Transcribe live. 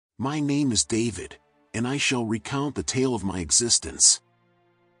My name is David, and I shall recount the tale of my existence.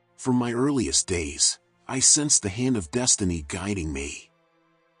 From my earliest days, I sensed the hand of destiny guiding me.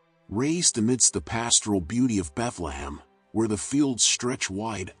 Raised amidst the pastoral beauty of Bethlehem, where the fields stretch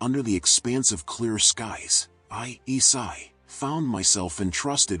wide under the expansive clear skies, I, Isai, found myself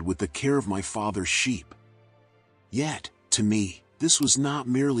entrusted with the care of my father's sheep. Yet, to me, this was not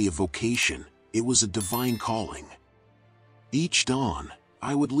merely a vocation, it was a divine calling. Each dawn,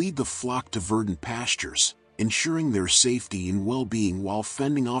 I would lead the flock to verdant pastures, ensuring their safety and well-being while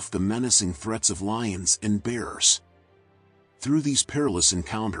fending off the menacing threats of lions and bears. Through these perilous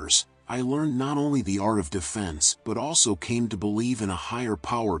encounters, I learned not only the art of defense but also came to believe in a higher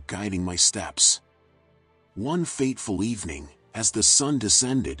power guiding my steps. One fateful evening, as the sun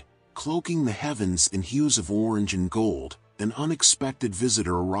descended, cloaking the heavens in hues of orange and gold, an unexpected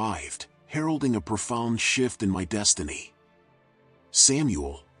visitor arrived, heralding a profound shift in my destiny.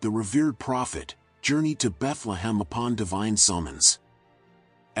 Samuel, the revered prophet, journeyed to Bethlehem upon divine summons.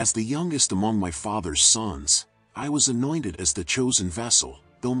 As the youngest among my father's sons, I was anointed as the chosen vessel,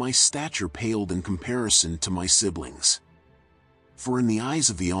 though my stature paled in comparison to my siblings. For in the eyes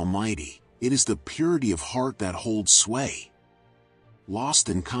of the Almighty, it is the purity of heart that holds sway. Lost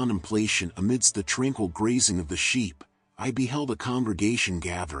in contemplation amidst the tranquil grazing of the sheep, I beheld a congregation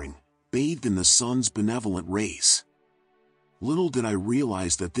gathering, bathed in the sun's benevolent rays. Little did I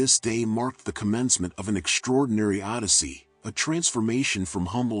realize that this day marked the commencement of an extraordinary odyssey, a transformation from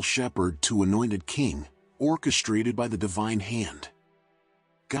humble shepherd to anointed king, orchestrated by the divine hand.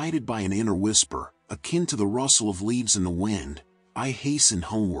 Guided by an inner whisper, akin to the rustle of leaves in the wind, I hastened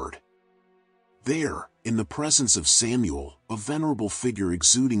homeward. There, in the presence of Samuel, a venerable figure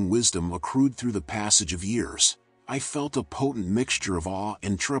exuding wisdom accrued through the passage of years, I felt a potent mixture of awe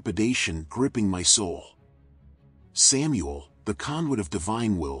and trepidation gripping my soul. Samuel, the conduit of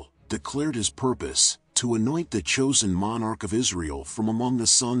divine will, declared his purpose, to anoint the chosen monarch of Israel from among the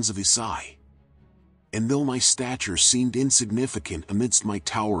sons of Isai. And though my stature seemed insignificant amidst my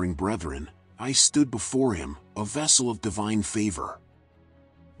towering brethren, I stood before him, a vessel of divine favor.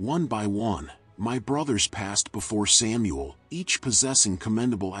 One by one, my brothers passed before Samuel, each possessing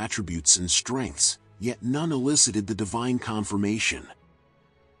commendable attributes and strengths, yet none elicited the divine confirmation.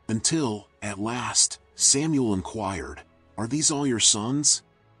 Until, at last, Samuel inquired, "Are these all your sons?"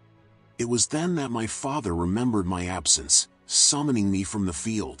 It was then that my father remembered my absence, summoning me from the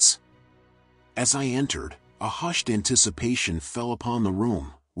fields. As I entered, a hushed anticipation fell upon the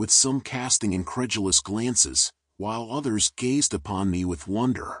room, with some casting incredulous glances, while others gazed upon me with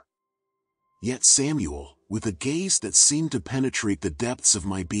wonder. Yet Samuel, with a gaze that seemed to penetrate the depths of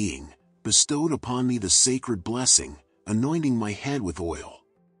my being, bestowed upon me the sacred blessing, anointing my head with oil.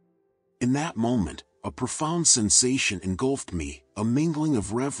 In that moment, a profound sensation engulfed me, a mingling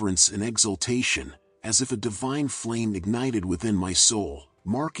of reverence and exultation, as if a divine flame ignited within my soul,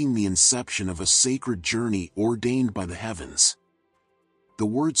 marking the inception of a sacred journey ordained by the heavens. The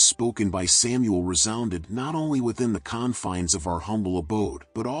words spoken by Samuel resounded not only within the confines of our humble abode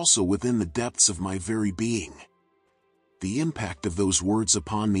but also within the depths of my very being. The impact of those words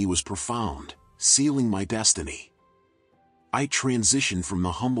upon me was profound, sealing my destiny. I transitioned from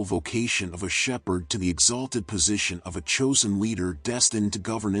the humble vocation of a shepherd to the exalted position of a chosen leader destined to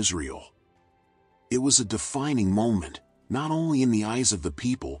govern Israel. It was a defining moment, not only in the eyes of the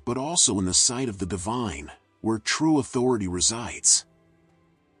people but also in the sight of the divine, where true authority resides.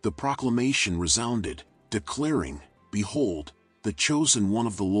 The proclamation resounded, declaring, "Behold, the chosen one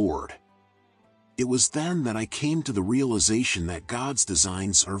of the Lord." It was then that I came to the realization that God's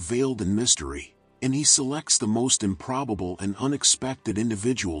designs are veiled in mystery, and He selects the most improbable and unexpected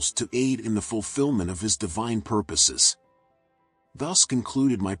individuals to aid in the fulfillment of His divine purposes. Thus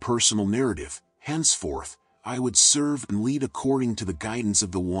concluded my personal narrative. Henceforth, I would serve and lead according to the guidance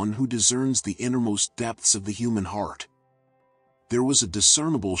of the one who discerns the innermost depths of the human heart. There was a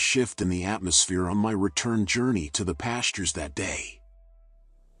discernible shift in the atmosphere on my return journey to the pastures that day.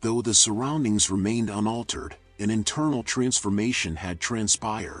 Though the surroundings remained unaltered, an internal transformation had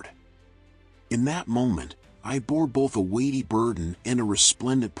transpired. In that moment, I bore both a weighty burden and a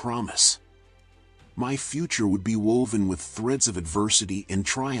resplendent promise. My future would be woven with threads of adversity and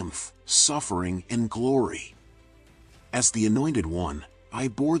triumph, suffering and glory. As the Anointed One, I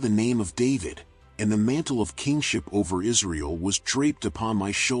bore the name of David, and the mantle of kingship over Israel was draped upon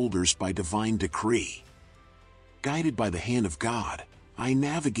my shoulders by divine decree. Guided by the hand of God, I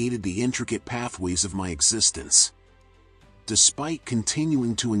navigated the intricate pathways of my existence. Despite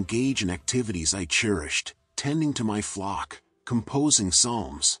continuing to engage in activities I cherished, tending to my flock, composing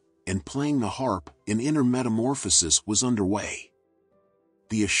psalms, and playing the harp, an inner metamorphosis was underway.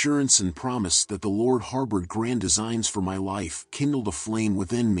 the assurance and promise that the Lord harbored grand designs for my life kindled a flame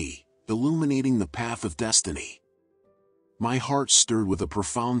within me, illuminating the path of destiny. My heart stirred with a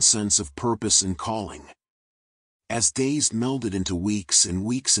profound sense of purpose and calling. As days melded into weeks and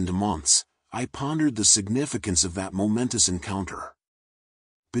weeks into months, I pondered the significance of that momentous encounter.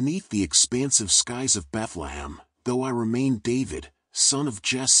 Beneath the expansive skies of Bethlehem, though I remained David, son of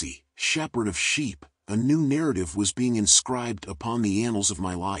Jesse, shepherd of sheep, a new narrative was being inscribed upon the annals of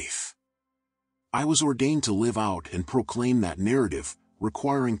my life. I was ordained to live out and proclaim that narrative,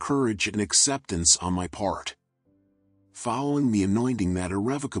 requiring courage and acceptance on my part. Following the anointing that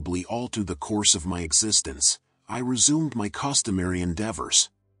irrevocably altered the course of my existence, I resumed my customary endeavors.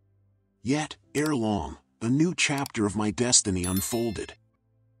 Yet, ere long, a new chapter of my destiny unfolded.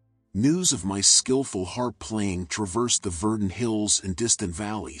 News of my skillful harp playing traversed the verdant hills and distant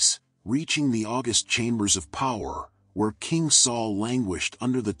valleys, reaching the august chambers of power, where King Saul languished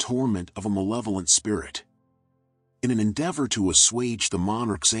under the torment of a malevolent spirit. In an endeavor to assuage the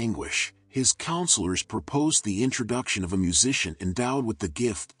monarch's anguish, his counselors proposed the introduction of a musician endowed with the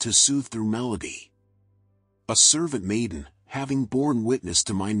gift to soothe through melody. A servant maiden, having borne witness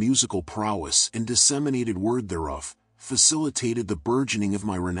to my musical prowess and disseminated word thereof, facilitated the burgeoning of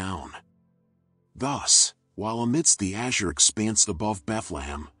my renown. Thus, while amidst the azure expanse above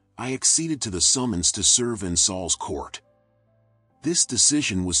Bethlehem, I acceded to the summons to serve in Saul's court. This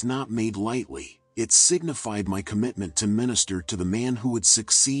decision was not made lightly. It signified my commitment to minister to the man who would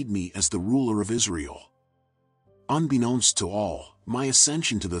succeed me as the ruler of Israel. Unbeknownst to all, my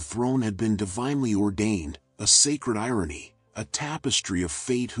ascension to the throne had been divinely ordained, a sacred irony, a tapestry of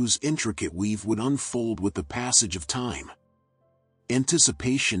fate whose intricate weave would unfold with the passage of time.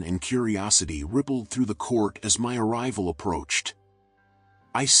 Anticipation and curiosity rippled through the court as my arrival approached.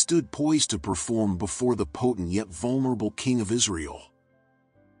 I stood poised to perform before the potent yet vulnerable king of Israel.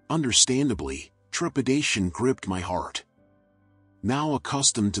 Understandably, trepidation gripped my heart. Now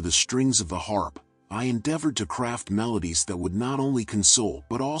accustomed to the strings of the harp, I endeavored to craft melodies that would not only console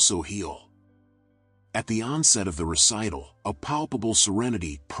but also heal. At the onset of the recital, a palpable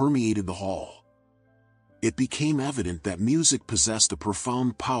serenity permeated the hall. It became evident that music possessed a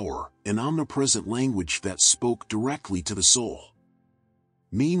profound power, an omnipresent language that spoke directly to the soul.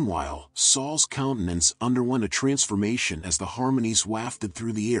 Meanwhile, Saul's countenance underwent a transformation as the harmonies wafted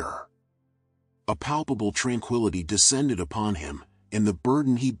through the air. A palpable tranquility descended upon him, and the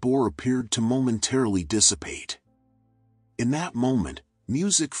burden he bore appeared to momentarily dissipate. In that moment,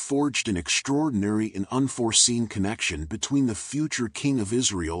 music forged an extraordinary and unforeseen connection between the future king of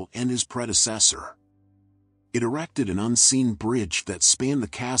Israel and his predecessor. It erected an unseen bridge that spanned the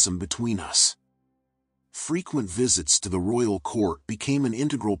chasm between us. Frequent visits to the royal court became an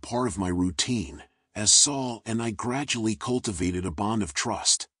integral part of my routine, as Saul and I gradually cultivated a bond of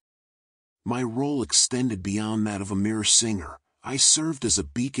trust. My role extended beyond that of a mere singer. I served as a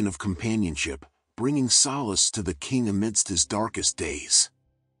beacon of companionship, bringing solace to the king amidst his darkest days.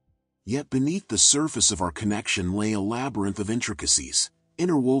 Yet beneath the surface of our connection lay a labyrinth of intricacies,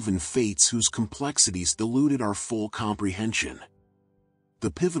 interwoven fates whose complexities eluded our full comprehension. The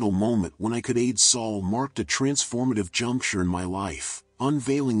pivotal moment when I could aid Saul marked a transformative juncture in my life,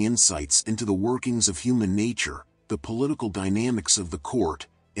 unveiling insights into the workings of human nature, the political dynamics of the court,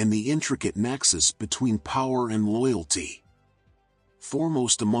 and the intricate nexus between power and loyalty.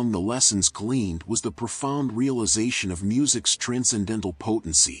 Foremost among the lessons gleaned was the profound realization of music's transcendental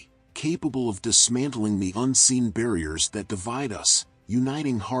potency, capable of dismantling the unseen barriers that divide us,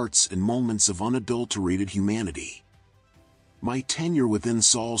 uniting hearts in moments of unadulterated humanity. My tenure within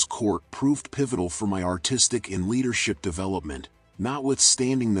Saul's court proved pivotal for my artistic and leadership development,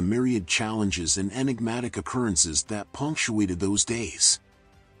 notwithstanding the myriad challenges and enigmatic occurrences that punctuated those days.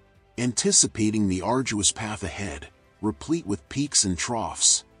 Anticipating the arduous path ahead, replete with peaks and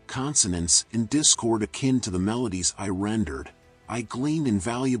troughs, consonance and discord akin to the melodies I rendered, I gleaned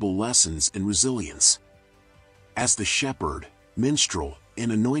invaluable lessons in resilience. As the shepherd, minstrel,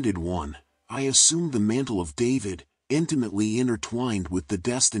 and anointed one, I assumed the mantle of David, intimately intertwined with the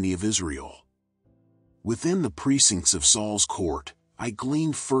destiny of Israel. Within the precincts of Saul's court, I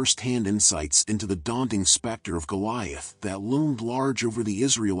gleaned first-hand insights into the daunting specter of Goliath that loomed large over the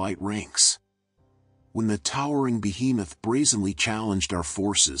Israelite ranks. When the towering behemoth brazenly challenged our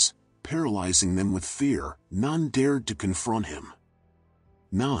forces, paralyzing them with fear, none dared to confront him.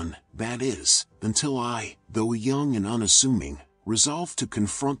 None, that is, until I, though young and unassuming, resolved to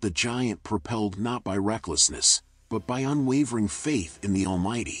confront the giant propelled not by recklessness, but by unwavering faith in the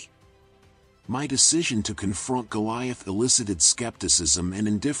Almighty. My decision to confront Goliath elicited skepticism and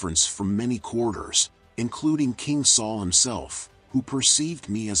indifference from many quarters, including King Saul himself, who perceived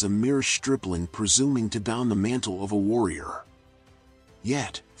me as a mere stripling presuming to don the mantle of a warrior.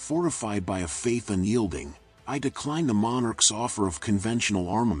 Yet, fortified by a faith unyielding, I declined the monarch's offer of conventional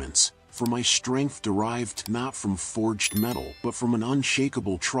armaments, for my strength derived not from forged metal but from an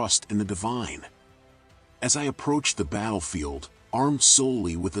unshakable trust in the divine. As I approached the battlefield, armed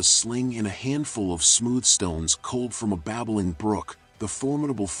solely with a sling and a handful of smooth stones culled from a babbling brook, the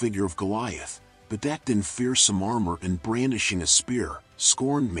formidable figure of Goliath, bedecked in fearsome armor and brandishing a spear,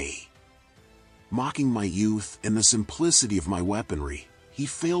 scorned me. Mocking my youth and the simplicity of my weaponry, he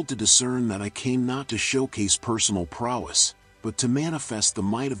failed to discern that I came not to showcase personal prowess, but to manifest the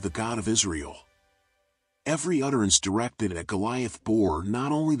might of the God of Israel. Every utterance directed at Goliath bore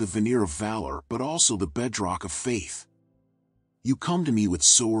not only the veneer of valor but also the bedrock of faith. You come to me with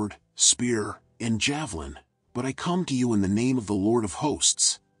sword, spear, and javelin, but I come to you in the name of the Lord of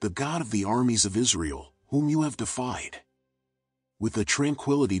hosts, the God of the armies of Israel, whom you have defied. With a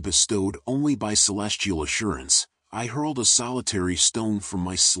tranquility bestowed only by celestial assurance, I hurled a solitary stone from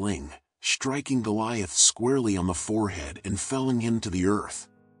my sling, striking Goliath squarely on the forehead and felling him to the earth.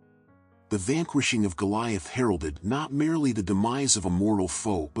 The vanquishing of Goliath heralded not merely the demise of a mortal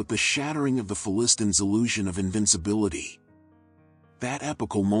foe but the shattering of the Philistines' illusion of invincibility. That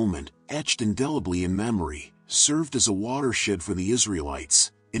epical moment, etched indelibly in memory, served as a watershed for the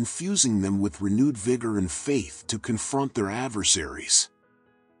Israelites, infusing them with renewed vigor and faith to confront their adversaries.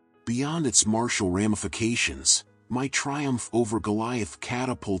 Beyond its martial ramifications, my triumph over Goliath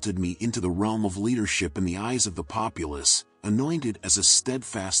catapulted me into the realm of leadership in the eyes of the populace, anointed as a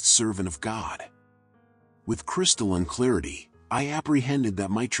steadfast servant of God. With crystalline clarity, I apprehended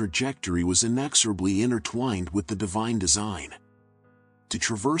that my trajectory was inexorably intertwined with the divine design. To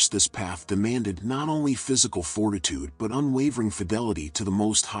traverse this path demanded not only physical fortitude but unwavering fidelity to the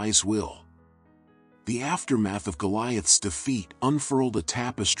Most High's will. The aftermath of Goliath's defeat unfurled a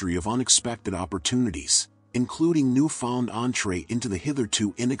tapestry of unexpected opportunities, including newfound entree into the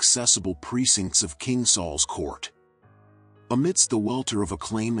hitherto inaccessible precincts of King Saul's court. Amidst the welter of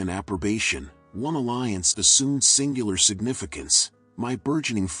acclaim and approbation, one alliance assumed singular significance: my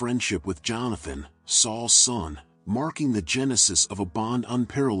burgeoning friendship with Jonathan, Saul's son, marking the genesis of a bond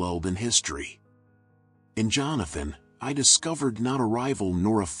unparalleled in history. In Jonathan, I discovered not a rival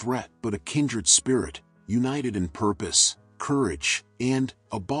nor a threat but a kindred spirit, united in purpose, courage, and,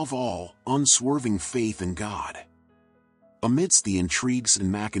 above all, unswerving faith in God. Amidst the intrigues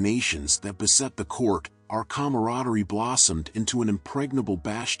and machinations that beset the court, our camaraderie blossomed into an impregnable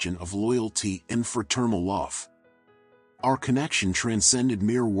bastion of loyalty and fraternal love. Our connection transcended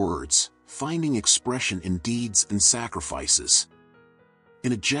mere words, finding expression in deeds and sacrifices.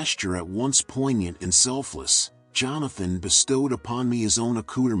 In a gesture at once poignant and selfless, Jonathan bestowed upon me his own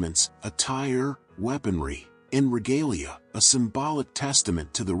accoutrements, attire, weaponry, and regalia, a symbolic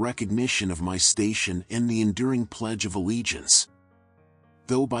testament to the recognition of my station and the enduring pledge of allegiance.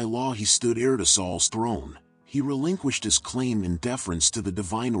 Though by law he stood heir to Saul's throne, he relinquished his claim in deference to the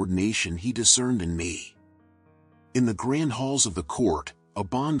divine ordination he discerned in me. In the grand halls of the court, a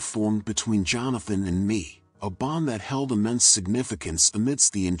bond formed between Jonathan and me, a bond that held immense significance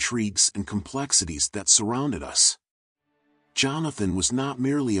amidst the intrigues and complexities that surrounded us. Jonathan was not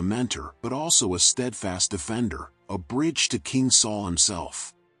merely a mentor but also a steadfast defender, a bridge to King Saul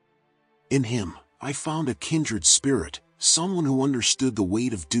himself. In him, I found a kindred spirit, someone who understood the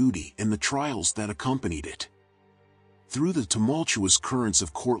weight of duty and the trials that accompanied it. Through the tumultuous currents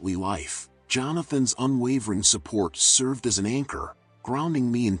of courtly life, Jonathan's unwavering support served as an anchor,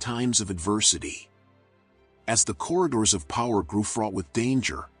 grounding me in times of adversity. As the corridors of power grew fraught with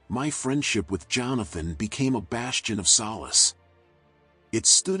danger, my friendship with Jonathan became a bastion of solace. It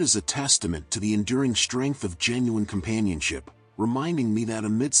stood as a testament to the enduring strength of genuine companionship, reminding me that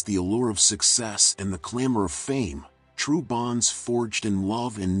amidst the allure of success and the clamor of fame, true bonds forged in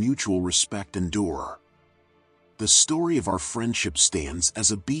love and mutual respect endure. The story of our friendship stands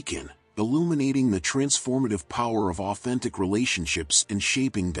as a beacon, illuminating the transformative power of authentic relationships in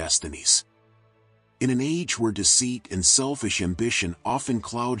shaping destinies. In an age where deceit and selfish ambition often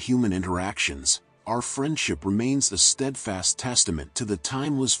cloud human interactions, our friendship remains a steadfast testament to the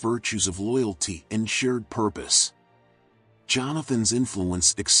timeless virtues of loyalty and shared purpose. Jonathan's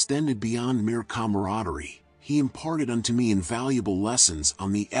influence extended beyond mere camaraderie. He imparted unto me invaluable lessons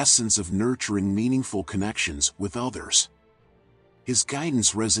on the essence of nurturing meaningful connections with others. His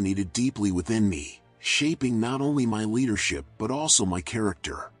guidance resonated deeply within me, shaping not only my leadership but also my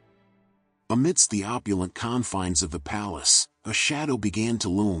character. Amidst the opulent confines of the palace, a shadow began to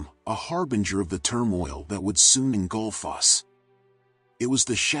loom, a harbinger of the turmoil that would soon engulf us. It was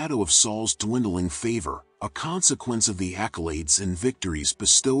the shadow of Saul's dwindling favor, a consequence of the accolades and victories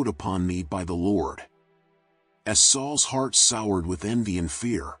bestowed upon me by the Lord. As Saul's heart soured with envy and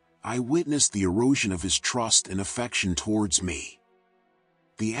fear, I witnessed the erosion of his trust and affection towards me.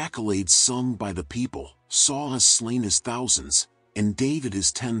 The accolades sung by the people, Saul has slain his thousands, and David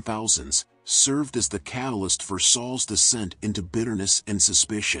his 10,000s, served as the catalyst for Saul's descent into bitterness and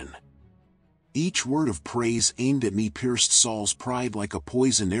suspicion. Each word of praise aimed at me pierced Saul's pride like a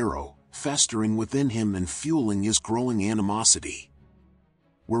poisoned arrow, festering within him and fueling his growing animosity.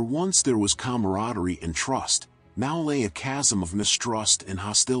 Where once there was camaraderie and trust, now lay a chasm of mistrust and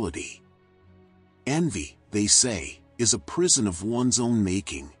hostility. Envy, they say, is a prison of one's own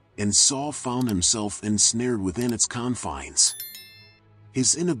making, and Saul found himself ensnared within its confines.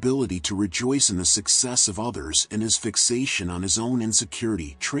 His inability to rejoice in the success of others and his fixation on his own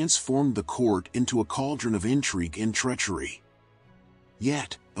insecurity transformed the court into a cauldron of intrigue and treachery.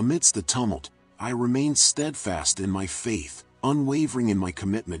 Yet, amidst the tumult, I remained steadfast in my faith, unwavering in my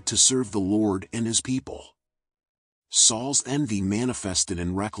commitment to serve the Lord and his people. Saul's envy manifested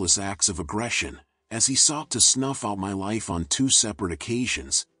in reckless acts of aggression, as he sought to snuff out my life on 2 separate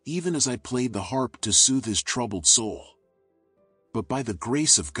occasions, even as I played the harp to soothe his troubled soul. But by the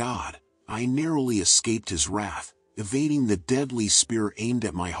grace of God, I narrowly escaped his wrath, evading the deadly spear aimed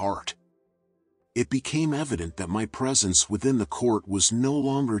at my heart. It became evident that my presence within the court was no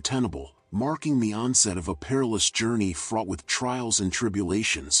longer tenable, marking the onset of a perilous journey fraught with trials and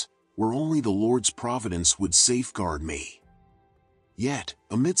tribulations, where only the Lord's providence would safeguard me. Yet,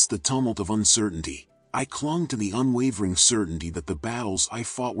 amidst the tumult of uncertainty, I clung to the unwavering certainty that the battles I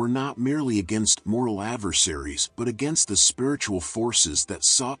fought were not merely against mortal adversaries but against the spiritual forces that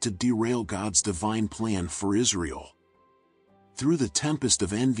sought to derail God's divine plan for Israel. Through the tempest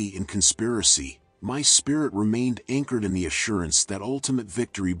of envy and conspiracy, my spirit remained anchored in the assurance that ultimate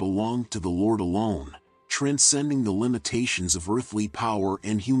victory belonged to the Lord alone, transcending the limitations of earthly power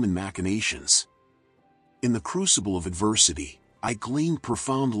and human machinations. In the crucible of adversity, I gleaned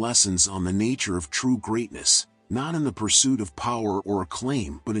profound lessons on the nature of true greatness, not in the pursuit of power or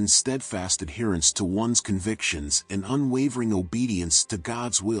acclaim but in steadfast adherence to one's convictions and unwavering obedience to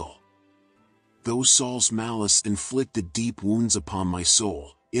God's will. Though Saul's malice inflicted deep wounds upon my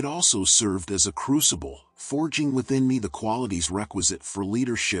soul, it also served as a crucible, forging within me the qualities requisite for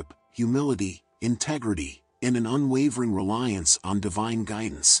leadership, humility, integrity, and an unwavering reliance on divine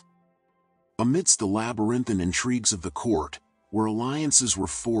guidance. Amidst the labyrinthine intrigues of the court, where alliances were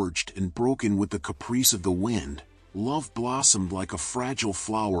forged and broken with the caprice of the wind, love blossomed like a fragile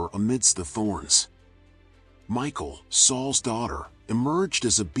flower amidst the thorns. Michal, Saul's daughter, emerged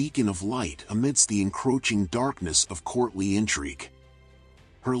as a beacon of light amidst the encroaching darkness of courtly intrigue.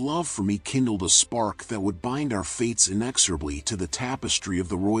 Her love for me kindled a spark that would bind our fates inexorably to the tapestry of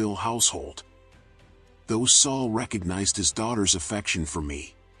the royal household. Though Saul recognized his daughter's affection for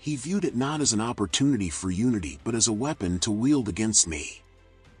me, he viewed it not as an opportunity for unity but as a weapon to wield against me.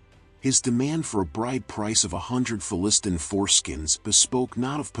 His demand for a bride price of 100 Philistine foreskins bespoke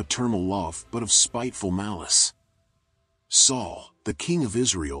not of paternal love but of spiteful malice. Saul, the king of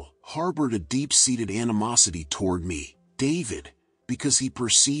Israel, harbored a deep-seated animosity toward me, David, because he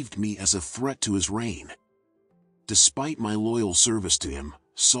perceived me as a threat to his reign. Despite my loyal service to him,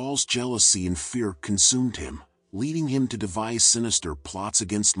 Saul's jealousy and fear consumed him, leading him to devise sinister plots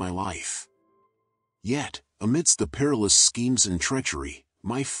against my life. Yet, amidst the perilous schemes and treachery,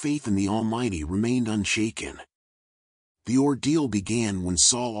 my faith in the Almighty remained unshaken. The ordeal began when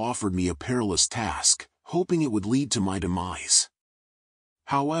Saul offered me a perilous task, hoping it would lead to my demise.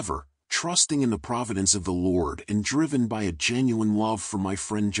 However, trusting in the providence of the Lord and driven by a genuine love for my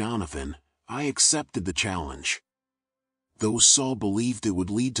friend Jonathan, I accepted the challenge. Though Saul believed it would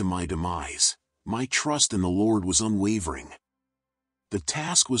lead to my demise, my trust in the Lord was unwavering. The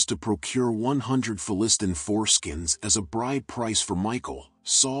task was to procure 100 Philistine foreskins as a bride price for Michal,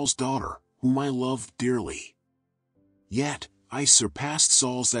 Saul's daughter, whom I loved dearly. Yet, I surpassed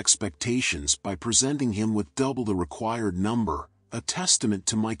Saul's expectations by presenting him with double the required number, a testament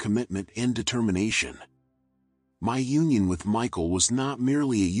to my commitment and determination. My union with Michal was not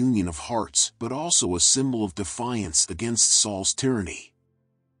merely a union of hearts but also a symbol of defiance against Saul's tyranny.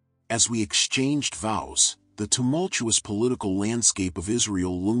 As we exchanged vows, the tumultuous political landscape of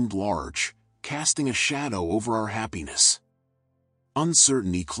Israel loomed large, casting a shadow over our happiness.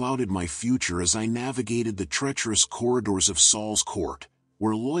 Uncertainty clouded my future as I navigated the treacherous corridors of Saul's court,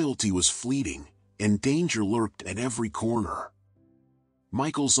 where loyalty was fleeting, and danger lurked at every corner.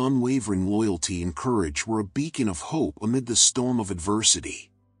 Michal's unwavering loyalty and courage were a beacon of hope amid the storm of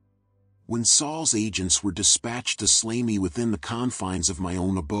adversity. When Saul's agents were dispatched to slay me within the confines of my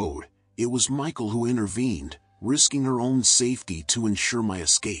own abode, it was Michael who intervened, risking her own safety to ensure my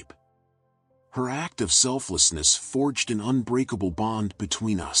escape. Her act of selflessness forged an unbreakable bond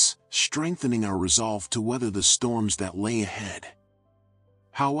between us, strengthening our resolve to weather the storms that lay ahead.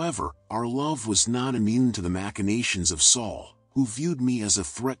 However, our love was not immune to the machinations of Saul, who viewed me as a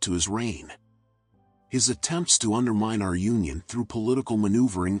threat to his reign. His attempts to undermine our union through political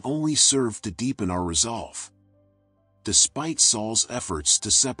maneuvering only served to deepen our resolve. Despite Saul's efforts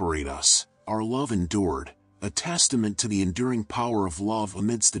to separate us, our love endured, a testament to the enduring power of love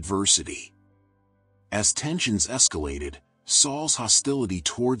amidst adversity. As tensions escalated, Saul's hostility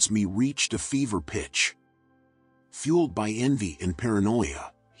towards me reached a fever pitch. Fueled by envy and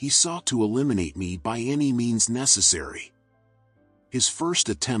paranoia, he sought to eliminate me by any means necessary. His first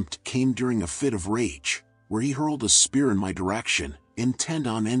attempt came during a fit of rage, where he hurled a spear in my direction, intent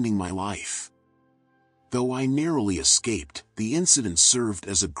on ending my life. Though I narrowly escaped, the incident served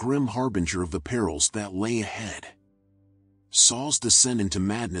as a grim harbinger of the perils that lay ahead. Saul's descent into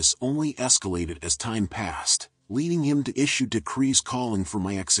madness only escalated as time passed, leading him to issue decrees calling for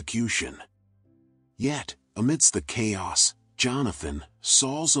my execution. Yet, amidst the chaos, Jonathan,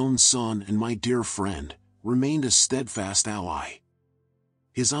 Saul's own son and my dear friend, remained a steadfast ally.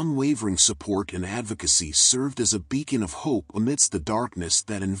 His unwavering support and advocacy served as a beacon of hope amidst the darkness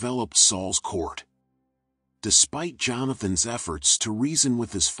that enveloped Saul's court. Despite Jonathan's efforts to reason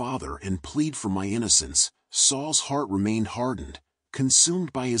with his father and plead for my innocence, Saul's heart remained hardened,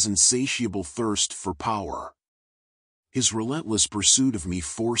 consumed by his insatiable thirst for power. His relentless pursuit of me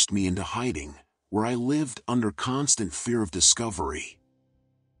forced me into hiding, where I lived under constant fear of discovery.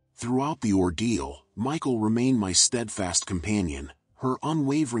 Throughout the ordeal, Michal remained my steadfast companion, her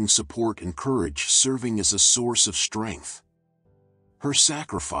unwavering support and courage serving as a source of strength. Her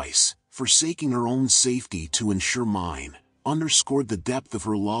sacrifice, forsaking her own safety to ensure mine, underscored the depth of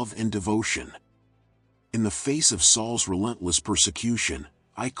her love and devotion. In the face of Saul's relentless persecution,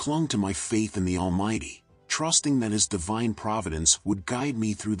 I clung to my faith in the Almighty, trusting that His divine providence would guide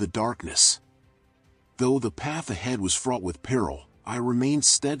me through the darkness. Though the path ahead was fraught with peril, I remained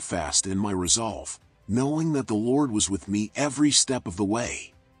steadfast in my resolve, knowing that the Lord was with me every step of the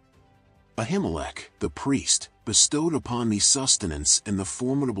way. Ahimelech, the priest, bestowed upon me sustenance and the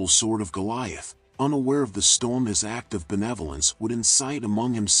formidable sword of Goliath, unaware of the storm his act of benevolence would incite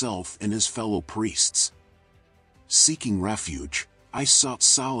among himself and his fellow priests. Seeking refuge, I sought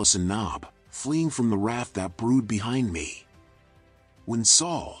solace in Nob, fleeing from the wrath that brewed behind me. When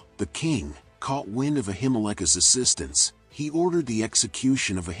Saul, the king, caught wind of Ahimelech's assistance, he ordered the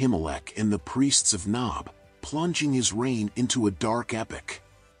execution of Ahimelech and the priests of Nob, plunging his reign into a dark epoch.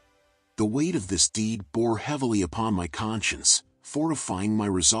 The weight of this deed bore heavily upon my conscience, fortifying my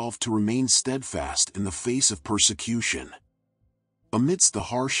resolve to remain steadfast in the face of persecution. Amidst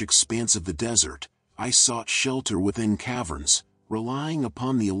the harsh expanse of the desert, I sought shelter within caverns, relying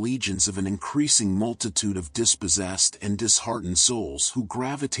upon the allegiance of an increasing multitude of dispossessed and disheartened souls who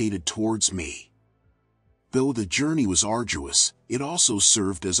gravitated towards me. Though the journey was arduous, it also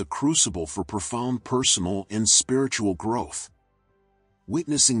served as a crucible for profound personal and spiritual growth.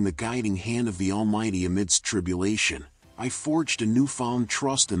 Witnessing the guiding hand of the Almighty amidst tribulation, I forged a newfound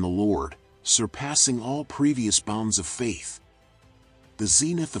trust in the Lord, surpassing all previous bounds of faith. The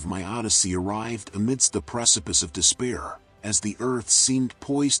zenith of my odyssey arrived amidst the precipice of despair, as the earth seemed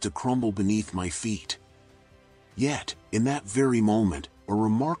poised to crumble beneath my feet. Yet, in that very moment, a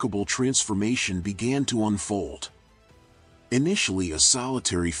remarkable transformation began to unfold. Initially a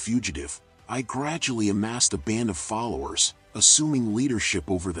solitary fugitive, I gradually amassed a band of followers, assuming leadership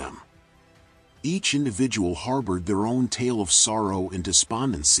over them. Each individual harbored their own tale of sorrow and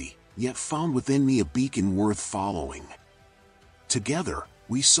despondency, yet found within me a beacon worth following. Together,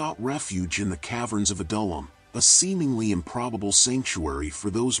 we sought refuge in the caverns of Adullam, a seemingly improbable sanctuary for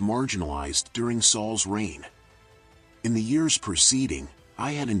those marginalized during Saul's reign. In the years preceding,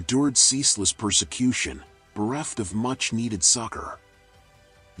 I had endured ceaseless persecution, bereft of much-needed succor.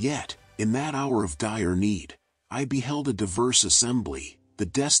 Yet, in that hour of dire need, I beheld a diverse assembly, the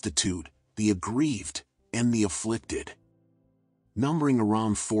destitute, the aggrieved, and the afflicted. Numbering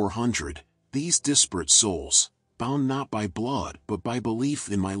around 400, these disparate souls, bound not by blood but by belief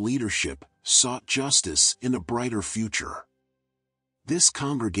in my leadership, sought justice and a brighter future. This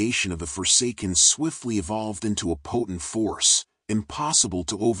congregation of the forsaken swiftly evolved into a potent force, impossible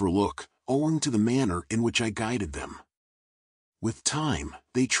to overlook, owing to the manner in which I guided them. With time,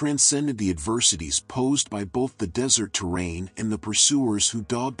 they transcended the adversities posed by both the desert terrain and the pursuers who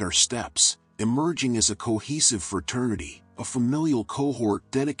dogged our steps, emerging as a cohesive fraternity, a familial cohort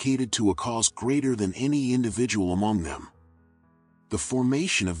dedicated to a cause greater than any individual among them. The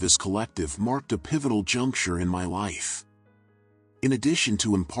formation of this collective marked a pivotal juncture in my life. In addition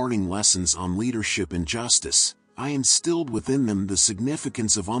to imparting lessons on leadership and justice, I instilled within them the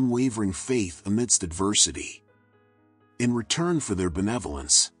significance of unwavering faith amidst adversity. In return for their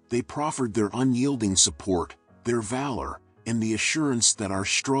benevolence, they proffered their unyielding support, their valor, and the assurance that our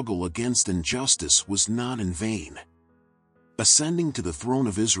struggle against injustice was not in vain. Ascending to the throne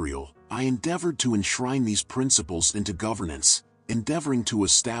of Israel, I endeavored to enshrine these principles into governance, endeavoring to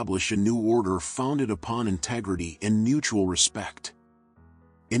establish a new order founded upon integrity and mutual respect.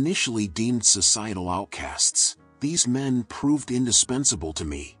 Initially deemed societal outcasts, these men proved indispensable to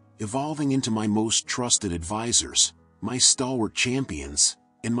me, evolving into my most trusted advisors, my stalwart champions,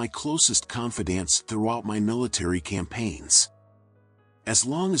 and my closest confidants throughout my military campaigns. As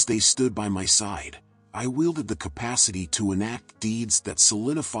long as they stood by my side, I wielded the capacity to enact deeds that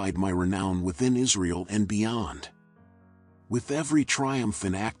solidified my renown within Israel and beyond. With every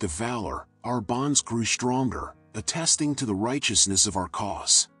triumphant act of valor, our bonds grew stronger, attesting to the righteousness of our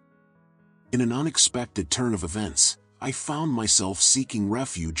cause. In an unexpected turn of events, I found myself seeking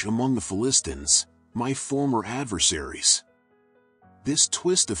refuge among the Philistines, my former adversaries. This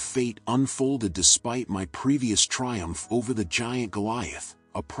twist of fate unfolded despite my previous triumph over the giant Goliath,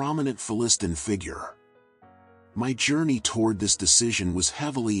 a prominent Philistine figure. My journey toward this decision was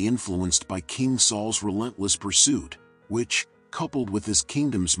heavily influenced by King Saul's relentless pursuit, which, coupled with his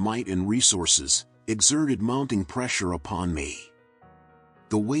kingdom's might and resources, exerted mounting pressure upon me.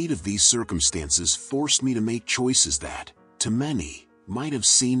 The weight of these circumstances forced me to make choices that, to many, might have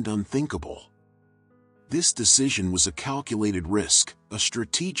seemed unthinkable. This decision was a calculated risk, a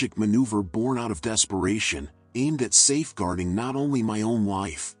strategic maneuver born out of desperation, aimed at safeguarding not only my own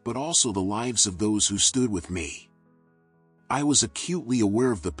life but also the lives of those who stood with me. I was acutely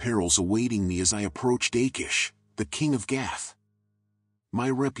aware of the perils awaiting me as I approached Achish, the king of Gath. My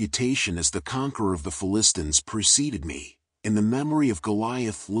reputation as the conqueror of the Philistines preceded me, and the memory of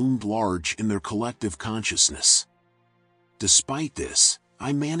Goliath loomed large in their collective consciousness. Despite this,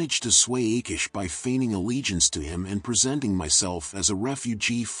 I managed to sway Achish by feigning allegiance to him and presenting myself as a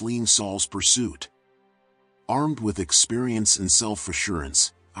refugee fleeing Saul's pursuit. Armed with experience and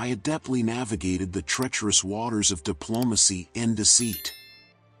self-assurance, I adeptly navigated the treacherous waters of diplomacy and deceit.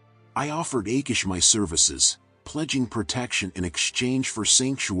 I offered Achish my services, pledging protection in exchange for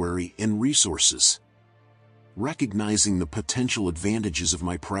sanctuary and resources. Recognizing the potential advantages of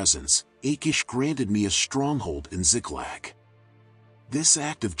my presence, Achish granted me a stronghold in Ziklag. This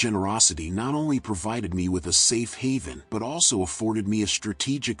act of generosity not only provided me with a safe haven but also afforded me a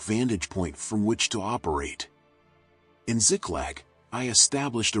strategic vantage point from which to operate. In Ziklag, I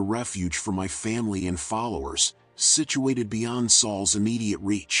established a refuge for my family and followers, situated beyond Saul's immediate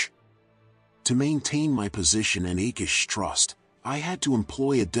reach. To maintain my position and Achish's trust, I had to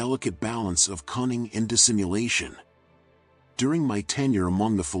employ a delicate balance of cunning and dissimulation. During my tenure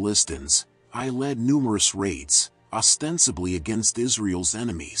among the Philistines, I led numerous raids, ostensibly against Israel's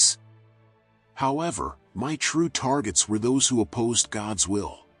enemies. However, my true targets were those who opposed God's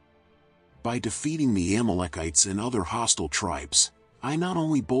will. By defeating the Amalekites and other hostile tribes, I not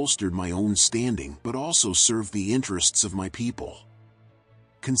only bolstered my own standing but also served the interests of my people.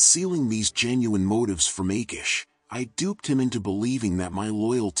 Concealing these genuine motives from Achish, I duped him into believing that my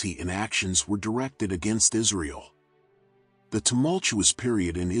loyalty and actions were directed against Israel. The tumultuous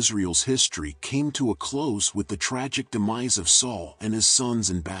period in Israel's history came to a close with the tragic demise of Saul and his sons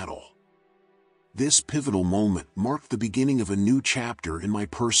in battle. This pivotal moment marked the beginning of a new chapter in my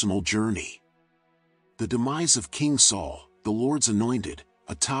personal journey. The demise of King Saul, the Lord's anointed,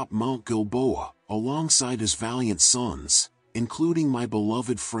 atop Mount Gilboa, alongside his valiant sons, including my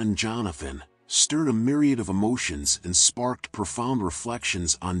beloved friend Jonathan, stirred a myriad of emotions and sparked profound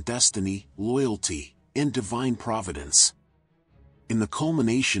reflections on destiny, loyalty, and divine providence. In the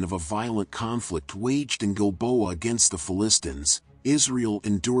culmination of a violent conflict waged in Gilboa against the Philistines, Israel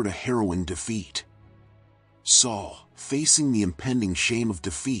endured a harrowing defeat. Saul, facing the impending shame of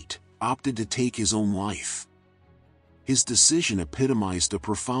defeat, opted to take his own life. His decision epitomized a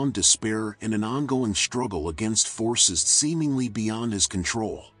profound despair and an ongoing struggle against forces seemingly beyond his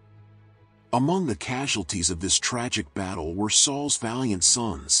control. Among the casualties of this tragic battle were Saul's valiant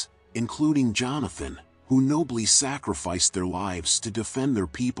sons, including Jonathan, who nobly sacrificed their lives to defend their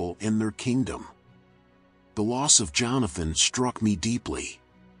people and their kingdom. The loss of Jonathan struck me deeply.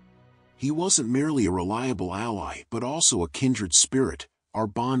 He wasn't merely a reliable ally but also a kindred spirit, our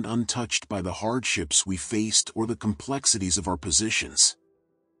bond untouched by the hardships we faced or the complexities of our positions.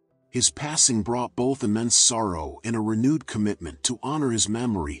 His passing brought both immense sorrow and a renewed commitment to honor his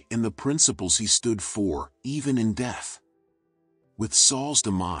memory and the principles he stood for, even in death. With Saul's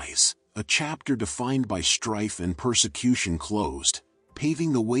demise, a chapter defined by strife and persecution closed,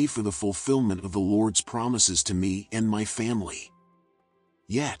 paving the way for the fulfillment of the Lord's promises to me and my family.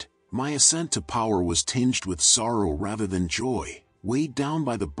 Yet, my ascent to power was tinged with sorrow rather than joy, weighed down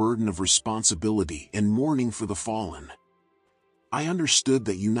by the burden of responsibility and mourning for the fallen. I understood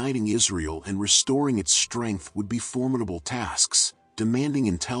that uniting Israel and restoring its strength would be formidable tasks, demanding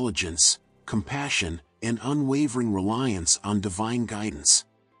intelligence, compassion, and unwavering reliance on divine guidance.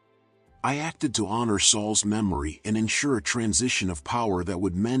 I acted to honor Saul's memory and ensure a transition of power that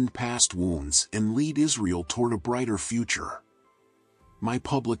would mend past wounds and lead Israel toward a brighter future. My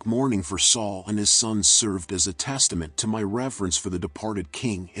public mourning for Saul and his sons served as a testament to my reverence for the departed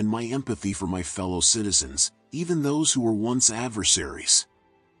king and my empathy for my fellow citizens, even those who were once adversaries.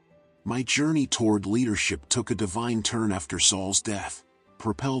 My journey toward leadership took a divine turn after Saul's death,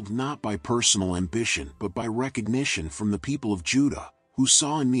 propelled not by personal ambition but by recognition from the people of Judah, who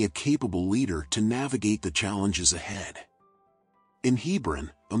saw in me a capable leader to navigate the challenges ahead. In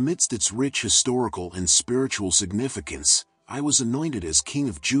Hebron, amidst its rich historical and spiritual significance, I was anointed as King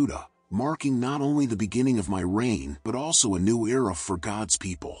of Judah, marking not only the beginning of my reign but also a new era for God's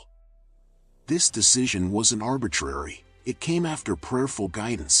people. This decision wasn't arbitrary. It came after prayerful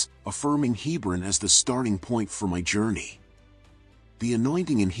guidance, affirming Hebron as the starting point for my journey. The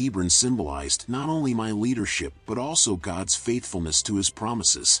anointing in Hebron symbolized not only my leadership but also God's faithfulness to His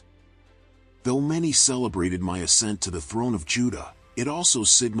promises. Though many celebrated my ascent to the throne of Judah, it also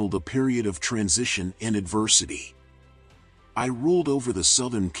signaled a period of transition and adversity. I ruled over the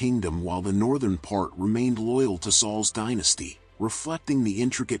southern kingdom while the northern part remained loyal to Saul's dynasty, reflecting the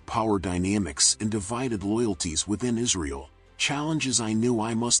intricate power dynamics and divided loyalties within Israel, challenges I knew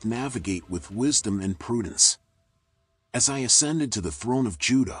I must navigate with wisdom and prudence. As I ascended to the throne of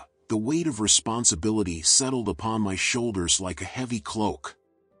Judah, the weight of responsibility settled upon my shoulders like a heavy cloak.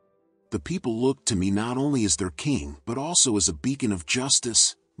 The people looked to me not only as their king but also as a beacon of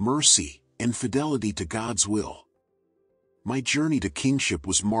justice, mercy, and fidelity to God's will. My journey to kingship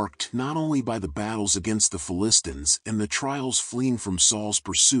was marked not only by the battles against the Philistines and the trials fleeing from Saul's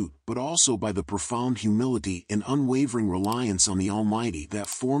pursuit but also by the profound humility and unwavering reliance on the Almighty that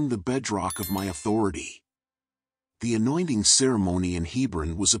formed the bedrock of my authority. The anointing ceremony in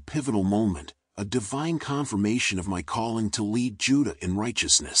Hebron was a pivotal moment, a divine confirmation of my calling to lead Judah in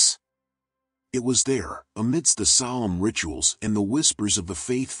righteousness. It was there, amidst the solemn rituals and the whispers of the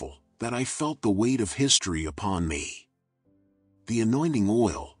faithful, that I felt the weight of history upon me. The anointing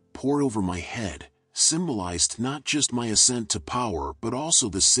oil, poured over my head, symbolized not just my ascent to power but also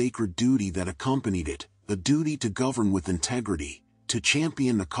the sacred duty that accompanied it, a duty to govern with integrity, to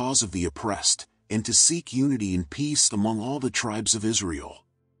champion the cause of the oppressed, and to seek unity and peace among all the tribes of Israel.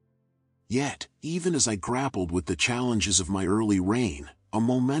 Yet, even as I grappled with the challenges of my early reign, a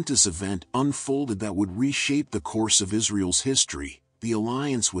momentous event unfolded that would reshape the course of Israel's history: the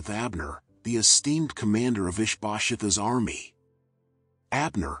alliance with Abner, the esteemed commander of Ishbosheth's army.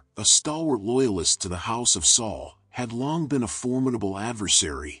 Abner, a stalwart loyalist to the house of Saul, had long been a formidable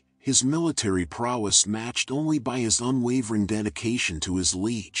adversary, his military prowess matched only by his unwavering dedication to his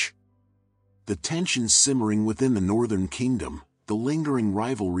liege. The tensions simmering within the northern kingdom, the lingering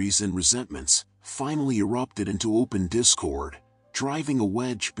rivalries and resentments, finally erupted into open discord, driving a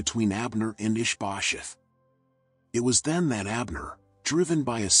wedge between Abner and Ishbosheth. It was then that Abner, driven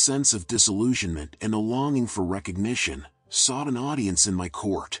by a sense of disillusionment and a longing for recognition, sought an audience in my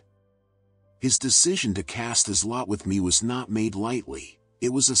court. His decision to cast his lot with me was not made lightly.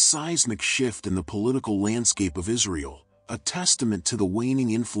 It was a seismic shift in the political landscape of Israel, a testament to the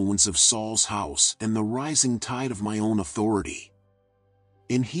waning influence of Saul's house and the rising tide of my own authority.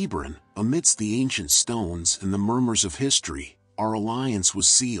 In Hebron, amidst the ancient stones and the murmurs of history, our alliance was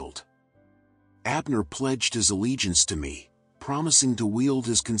sealed. Abner pledged his allegiance to me, promising to wield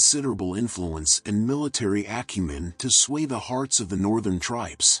his considerable influence and military acumen to sway the hearts of the northern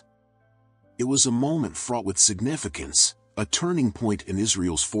tribes. It was a moment fraught with significance, a turning point in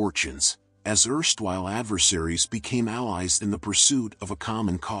Israel's fortunes, as erstwhile adversaries became allies in the pursuit of a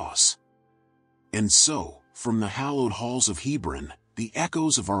common cause. And so, from the hallowed halls of Hebron, the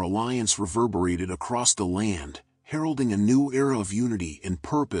echoes of our alliance reverberated across the land, heralding a new era of unity and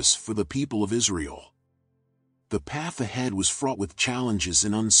purpose for the people of Israel. The path ahead was fraught with challenges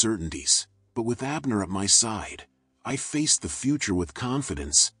and uncertainties, but with Abner at my side, I faced the future with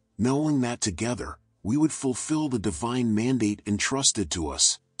confidence, knowing that together, we would fulfill the divine mandate entrusted to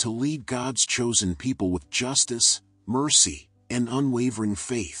us, to lead God's chosen people with justice, mercy, and unwavering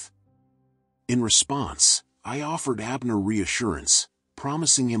faith. In response, I offered Abner reassurance,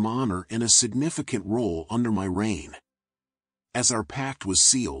 promising him honor and a significant role under my reign. As our pact was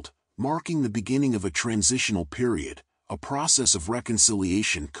sealed, marking the beginning of a transitional period, a process of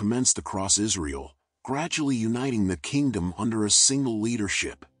reconciliation commenced across Israel, gradually uniting the kingdom under a single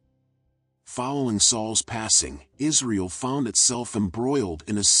leadership. Following Saul's passing, Israel found itself embroiled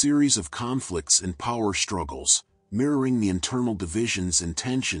in a series of conflicts and power struggles, mirroring the internal divisions and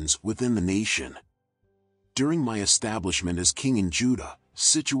tensions within the nation. During my establishment as king in Judah,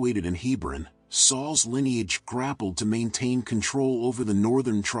 situated in Hebron, Saul's lineage grappled to maintain control over the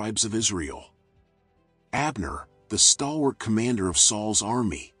northern tribes of Israel. Abner, the stalwart commander of Saul's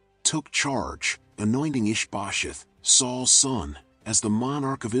army, took charge, anointing Ishbosheth, Saul's son, as the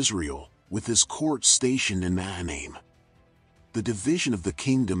monarch of Israel, with his court stationed in Mahanaim. The division of the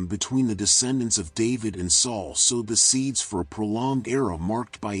kingdom between the descendants of David and Saul sowed the seeds for a prolonged era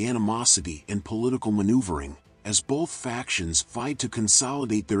marked by animosity and political maneuvering, as both factions vied to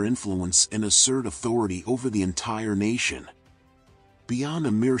consolidate their influence and assert authority over the entire nation. Beyond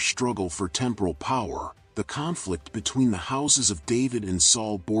a mere struggle for temporal power, the conflict between the houses of David and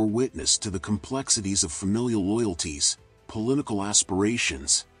Saul bore witness to the complexities of familial loyalties, political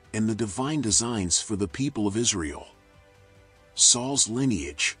aspirations, and the divine designs for the people of Israel. Saul's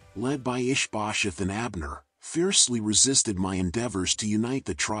lineage, led by Ishbosheth and Abner, fiercely resisted my endeavors to unite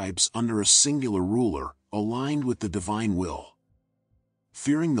the tribes under a singular ruler, aligned with the divine will.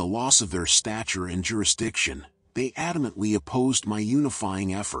 Fearing the loss of their stature and jurisdiction, they adamantly opposed my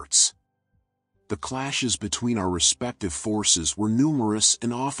unifying efforts. The clashes between our respective forces were numerous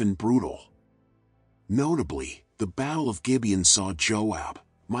and often brutal. Notably, the Battle of Gibeon saw Joab,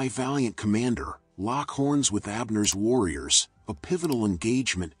 my valiant commander, lock horns with Abner's warriors, a pivotal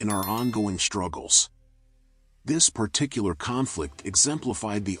engagement in our ongoing struggles. This particular conflict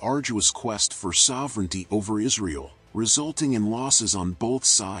exemplified the arduous quest for sovereignty over Israel, resulting in losses on both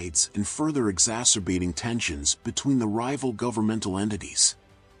sides and further exacerbating tensions between the rival governmental entities.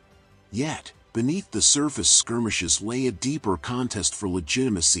 Yet, beneath the surface skirmishes lay a deeper contest for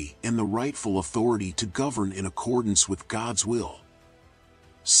legitimacy and the rightful authority to govern in accordance with God's will.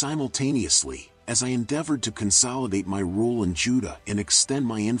 Simultaneously, as I endeavored to consolidate my rule in Judah and extend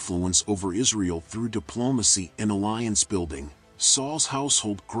my influence over Israel through diplomacy and alliance building, Saul's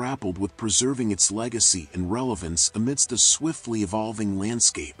household grappled with preserving its legacy and relevance amidst a swiftly evolving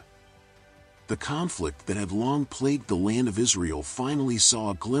landscape. The conflict that had long plagued the land of Israel finally saw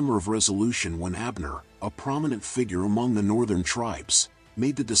a glimmer of resolution when Abner, a prominent figure among the northern tribes,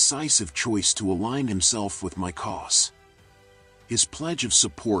 made the decisive choice to align himself with my cause. His pledge of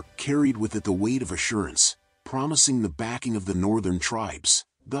support carried with it the weight of assurance, promising the backing of the northern tribes,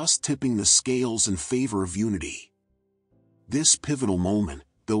 thus tipping the scales in favor of unity. This pivotal moment,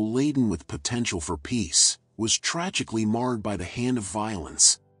 though laden with potential for peace, was tragically marred by the hand of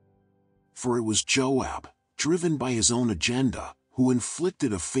violence. For it was Joab, driven by his own agenda, who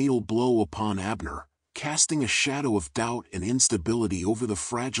inflicted a fatal blow upon Abner, casting a shadow of doubt and instability over the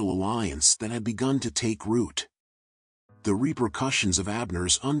fragile alliance that had begun to take root. The repercussions of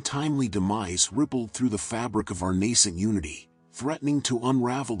Abner's untimely demise rippled through the fabric of our nascent unity, threatening to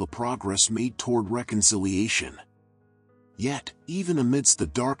unravel the progress made toward reconciliation. Yet, even amidst the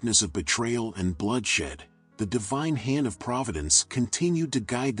darkness of betrayal and bloodshed, the divine hand of providence continued to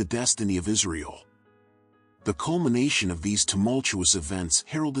guide the destiny of Israel. The culmination of these tumultuous events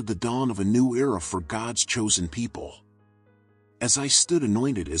heralded the dawn of a new era for God's chosen people. As I stood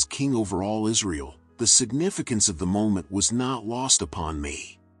anointed as king over all Israel, the significance of the moment was not lost upon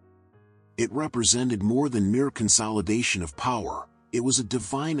me. It represented more than mere consolidation of power, it was a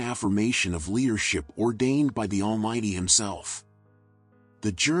divine affirmation of leadership ordained by the Almighty Himself.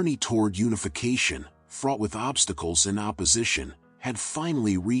 The journey toward unification, fraught with obstacles and opposition, had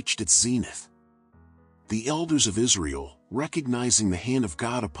finally reached its zenith. The elders of Israel, recognizing the hand of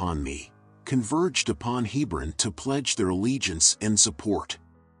God upon me, converged upon Hebron to pledge their allegiance and support.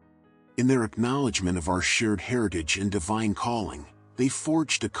 In their acknowledgement of our shared heritage and divine calling, they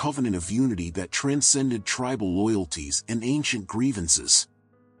forged a covenant of unity that transcended tribal loyalties and ancient grievances.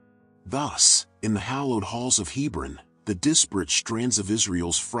 Thus, in the hallowed halls of Hebron, the disparate strands of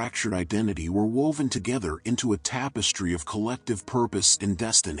Israel's fractured identity were woven together into a tapestry of collective purpose and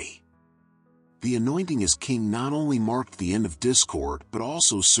destiny. The anointing as king not only marked the end of discord but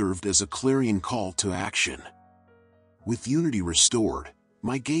also served as a clarion call to action. With unity restored,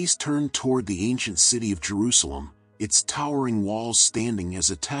 my gaze turned toward the ancient city of Jerusalem, its towering walls standing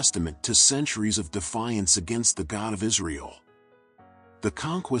as a testament to centuries of defiance against the God of Israel. The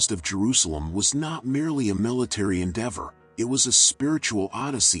conquest of Jerusalem was not merely a military endeavor, it was a spiritual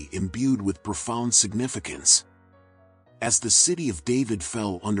odyssey imbued with profound significance. As the city of David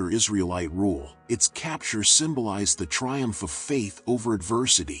fell under Israelite rule, its capture symbolized the triumph of faith over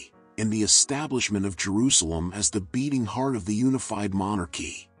adversity, and the establishment of Jerusalem as the beating heart of the unified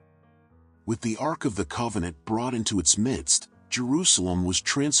monarchy. With the Ark of the Covenant brought into its midst, Jerusalem was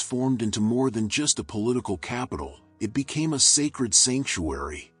transformed into more than just a political capital. It became a sacred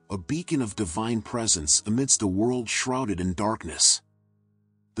sanctuary, a beacon of divine presence amidst a world shrouded in darkness.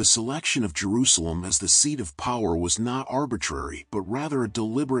 The selection of Jerusalem as the seat of power was not arbitrary but rather a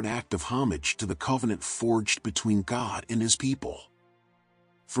deliberate act of homage to the covenant forged between God and His people.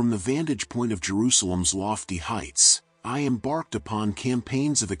 From the vantage point of Jerusalem's lofty heights, I embarked upon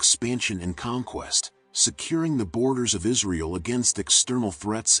campaigns of expansion and conquest, securing the borders of Israel against external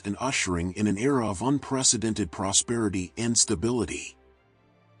threats and ushering in an era of unprecedented prosperity and stability.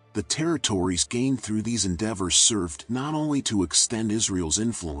 The territories gained through these endeavors served not only to extend Israel's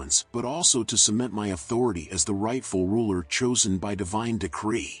influence but also to cement my authority as the rightful ruler chosen by divine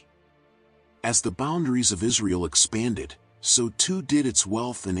decree. As the boundaries of Israel expanded, so too did its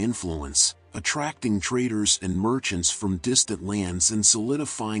wealth and influence, attracting traders and merchants from distant lands and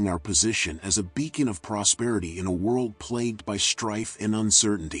solidifying our position as a beacon of prosperity in a world plagued by strife and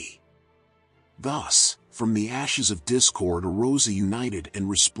uncertainty. Thus, from the ashes of discord arose a united and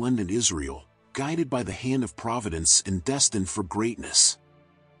resplendent Israel, guided by the hand of providence and destined for greatness.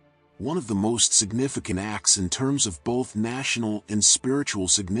 One of the most significant acts in terms of both national and spiritual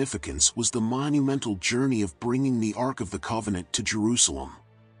significance was the monumental journey of bringing the Ark of the Covenant to Jerusalem.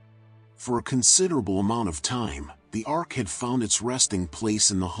 For a considerable amount of time, the Ark had found its resting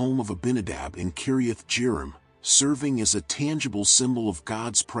place in the home of Abinadab in Kiriath Jearim, serving as a tangible symbol of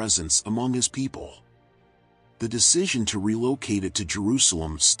God's presence among His people. The decision to relocate it to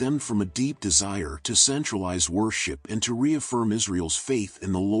Jerusalem stemmed from a deep desire to centralize worship and to reaffirm Israel's faith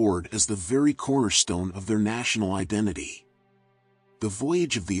in the Lord as the very cornerstone of their national identity. The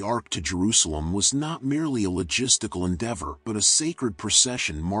voyage of the Ark to Jerusalem was not merely a logistical endeavor but a sacred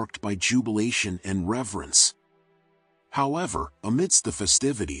procession marked by jubilation and reverence. However, amidst the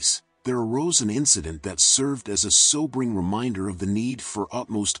festivities, there arose an incident that served as a sobering reminder of the need for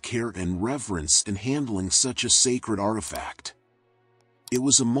utmost care and reverence in handling such a sacred artifact. It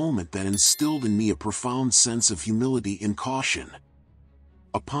was a moment that instilled in me a profound sense of humility and caution.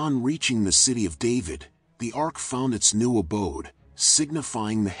 Upon reaching the city of David, the Ark found its new abode,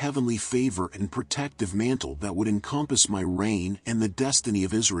 signifying the heavenly favor and protective mantle that would encompass my reign and the destiny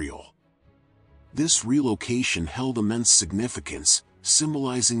of Israel. This relocation held immense significance,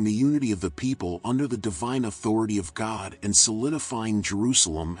 symbolizing the unity of the people under the divine authority of God and solidifying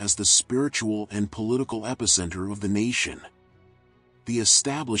Jerusalem as the spiritual and political epicenter of the nation. The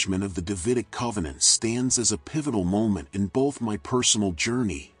establishment of the Davidic covenant stands as a pivotal moment in both my personal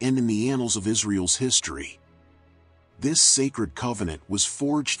journey and in the annals of Israel's history. This sacred covenant was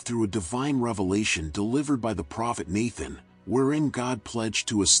forged through a divine revelation delivered by the prophet Nathan, wherein God pledged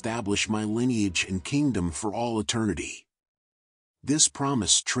to establish my lineage and kingdom for all eternity. This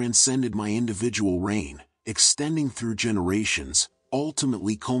promise transcended my individual reign, extending through generations,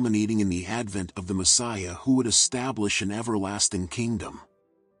 ultimately culminating in the advent of the Messiah who would establish an everlasting kingdom.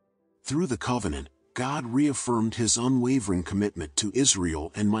 Through the covenant, God reaffirmed His unwavering commitment to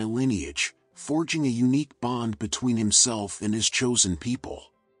Israel and my lineage, forging a unique bond between Himself and His chosen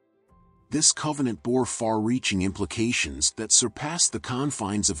people. This covenant bore far-reaching implications that surpassed the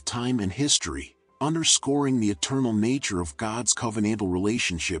confines of time and history, underscoring the eternal nature of God's covenantal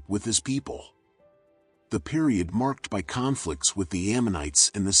relationship with His people. The period marked by conflicts with the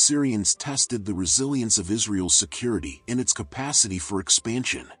Ammonites and the Syrians tested the resilience of Israel's security and its capacity for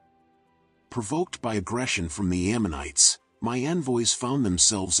expansion. Provoked by aggression from the Ammonites, my envoys found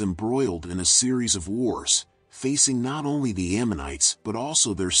themselves embroiled in a series of wars, facing not only the Ammonites but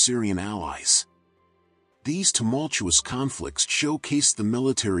also their Syrian allies. These tumultuous conflicts showcased the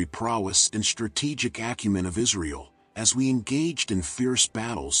military prowess and strategic acumen of Israel, as we engaged in fierce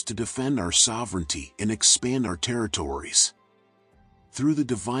battles to defend our sovereignty and expand our territories. Through the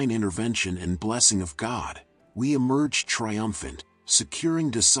divine intervention and blessing of God, we emerged triumphant, securing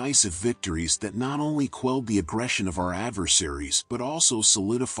decisive victories that not only quelled the aggression of our adversaries but also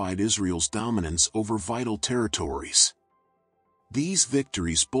solidified Israel's dominance over vital territories. These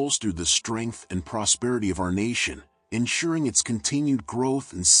victories bolstered the strength and prosperity of our nation, ensuring its continued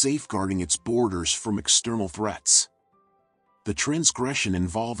growth and safeguarding its borders from external threats. The transgression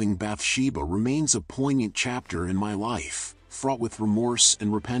involving Bathsheba remains a poignant chapter in my life, fraught with remorse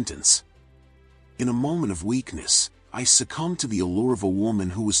and repentance. In a moment of weakness, I succumbed to the allure of a woman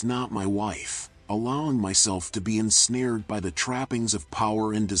who was not my wife, allowing myself to be ensnared by the trappings of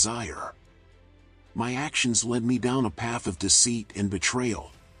power and desire. My actions led me down a path of deceit and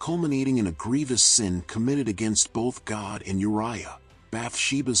betrayal, culminating in a grievous sin committed against both God and Uriah,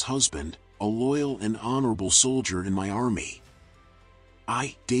 Bathsheba's husband, a loyal and honorable soldier in my army.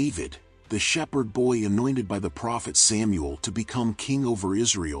 I, David, the shepherd boy anointed by the prophet Samuel to become king over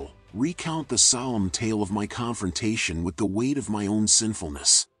Israel, recount the solemn tale of my confrontation with the weight of my own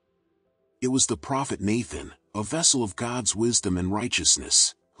sinfulness. It was the prophet Nathan, a vessel of God's wisdom and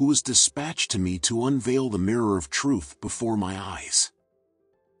righteousness, who was dispatched to me to unveil the mirror of truth before my eyes.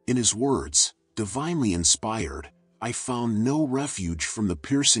 In his words, divinely inspired, I found no refuge from the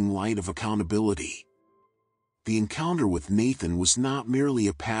piercing light of accountability. The encounter with Nathan was not merely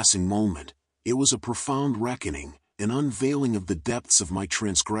a passing moment, it was a profound reckoning, an unveiling of the depths of my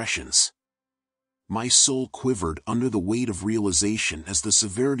transgressions. My soul quivered under the weight of realization as the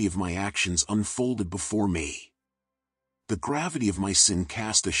severity of my actions unfolded before me. The gravity of my sin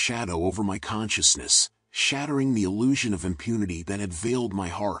cast a shadow over my consciousness, shattering the illusion of impunity that had veiled my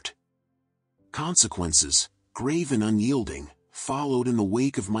heart. Consequences, grave and unyielding, followed in the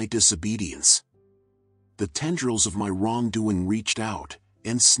wake of my disobedience. The tendrils of my wrongdoing reached out,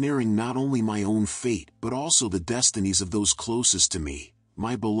 ensnaring not only my own fate but also the destinies of those closest to me,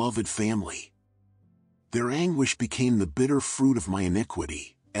 my beloved family. Their anguish became the bitter fruit of my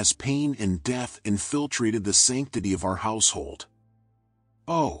iniquity, as pain and death infiltrated the sanctity of our household.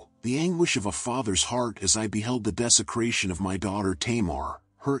 Oh, the anguish of a father's heart as I beheld the desecration of my daughter Tamar,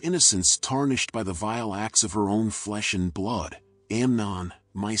 her innocence tarnished by the vile acts of her own flesh and blood, Amnon,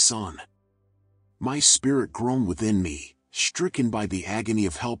 my son. My spirit groaned within me, stricken by the agony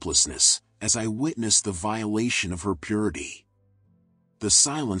of helplessness, as I witnessed the violation of her purity. The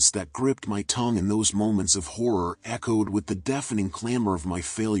silence that gripped my tongue in those moments of horror echoed with the deafening clamor of my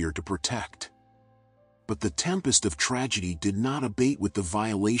failure to protect. But the tempest of tragedy did not abate with the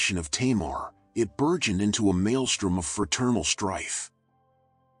violation of Tamar, it burgeoned into a maelstrom of fraternal strife.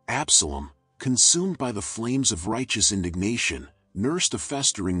 Absalom, consumed by the flames of righteous indignation, nursed a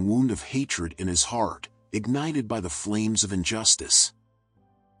festering wound of hatred in his heart, ignited by the flames of injustice.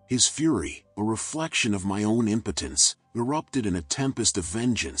 His fury, a reflection of my own impotence, erupted in a tempest of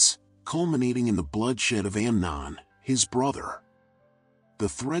vengeance, culminating in the bloodshed of Amnon, his brother. The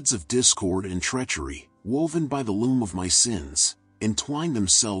threads of discord and treachery, woven by the loom of my sins, entwined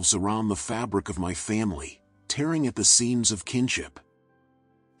themselves around the fabric of my family, tearing at the seams of kinship.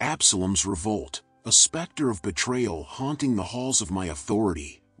 Absalom's revolt, a specter of betrayal haunting the halls of my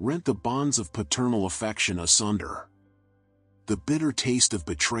authority, rent the bonds of paternal affection asunder. The bitter taste of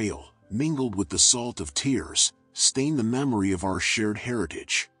betrayal, mingled with the salt of tears, stained the memory of our shared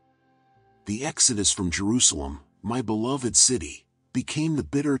heritage. The exodus from Jerusalem, my beloved city, became the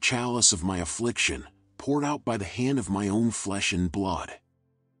bitter chalice of my affliction, poured out by the hand of my own flesh and blood.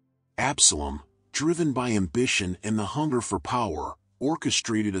 Absalom, driven by ambition and the hunger for power,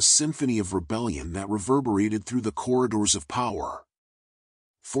 orchestrated a symphony of rebellion that reverberated through the corridors of power.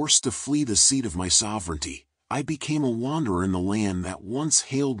 Forced to flee the seat of my sovereignty, I became a wanderer in the land that once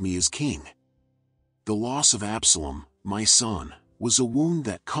hailed me as king. The loss of Absalom, my son, was a wound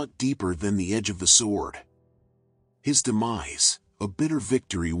that cut deeper than the edge of the sword. His demise, a bitter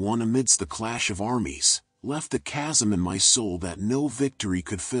victory won amidst the clash of armies, left a chasm in my soul that no victory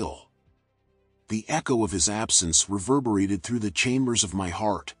could fill. The echo of his absence reverberated through the chambers of my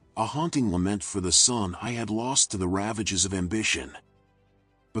heart, a haunting lament for the son I had lost to the ravages of ambition.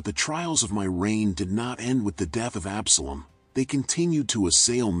 But the trials of my reign did not end with the death of Absalom, they continued to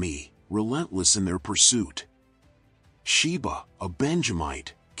assail me, relentless in their pursuit. Sheba, a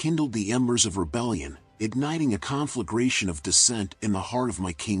Benjamite, kindled the embers of rebellion, igniting a conflagration of dissent in the heart of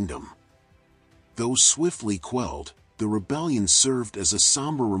my kingdom. Though swiftly quelled, the rebellion served as a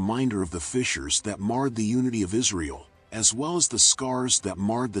somber reminder of the fissures that marred the unity of Israel, as well as the scars that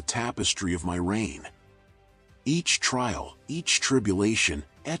marred the tapestry of my reign. Each trial, each tribulation,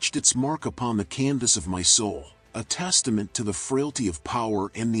 etched its mark upon the canvas of my soul, a testament to the frailty of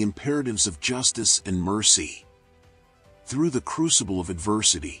power and the imperatives of justice and mercy. Through the crucible of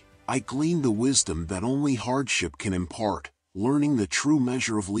adversity, I gleaned the wisdom that only hardship can impart, learning the true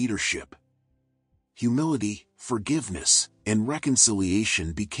measure of leadership. Humility, forgiveness, and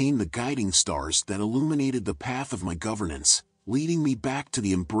reconciliation became the guiding stars that illuminated the path of my governance, leading me back to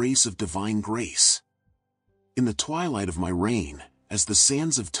the embrace of divine grace. In the twilight of my reign, as the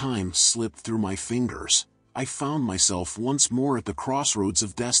sands of time slipped through my fingers, I found myself once more at the crossroads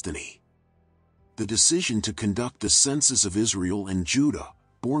of destiny. The decision to conduct the census of Israel and Judah,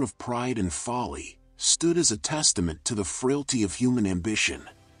 born of pride and folly, stood as a testament to the frailty of human ambition.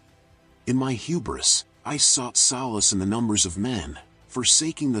 In my hubris, I sought solace in the numbers of men,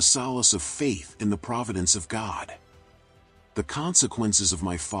 forsaking the solace of faith in the providence of God. The consequences of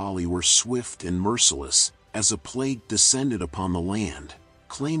my folly were swift and merciless, as a plague descended upon the land,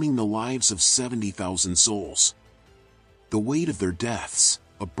 claiming the lives of 70,000 souls. The weight of their deaths,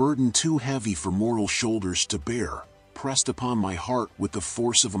 a burden too heavy for mortal shoulders to bear, pressed upon my heart with the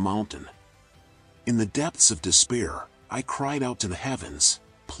force of a mountain. In the depths of despair, I cried out to the heavens,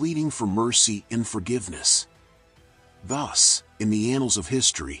 pleading for mercy and forgiveness. Thus, in the annals of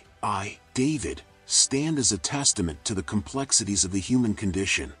history, I, David, stand as a testament to the complexities of the human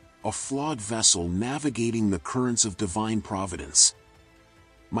condition, a flawed vessel navigating the currents of divine providence.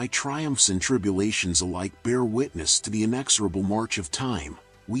 My triumphs and tribulations alike bear witness to the inexorable march of time,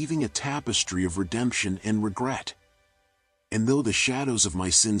 weaving a tapestry of redemption and regret. And though the shadows of my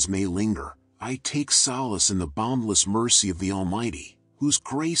sins may linger, I take solace in the boundless mercy of the Almighty, whose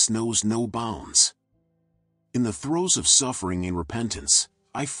grace knows no bounds. In the throes of suffering and repentance,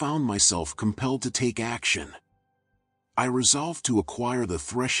 I found myself compelled to take action. I resolved to acquire the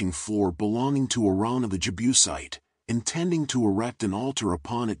threshing floor belonging to Araunah the Jebusite, intending to erect an altar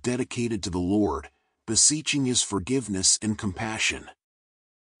upon it dedicated to the Lord, beseeching His forgiveness and compassion.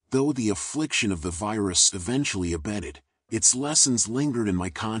 Though the affliction of the virus eventually abated, its lessons lingered in my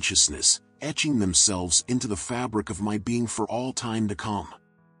consciousness, etching themselves into the fabric of my being for all time to come.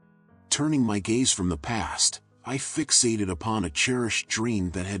 Turning my gaze from the past, I fixated upon a cherished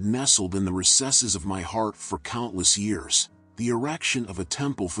dream that had nestled in the recesses of my heart for countless years, the erection of a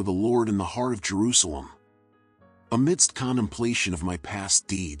temple for the Lord in the heart of Jerusalem. Amidst contemplation of my past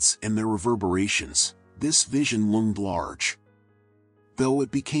deeds and their reverberations, this vision loomed large. Though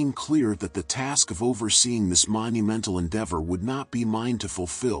it became clear that the task of overseeing this monumental endeavor would not be mine to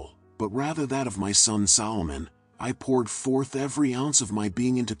fulfill, but rather that of my son Solomon, I poured forth every ounce of my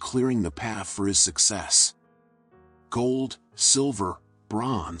being into clearing the path for his success. Gold, silver,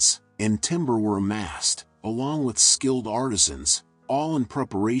 bronze, and timber were amassed, along with skilled artisans, all in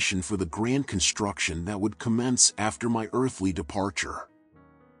preparation for the grand construction that would commence after my earthly departure.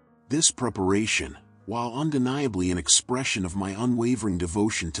 This preparation, while undeniably an expression of my unwavering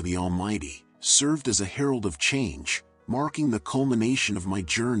devotion to the Almighty, served as a herald of change, marking the culmination of my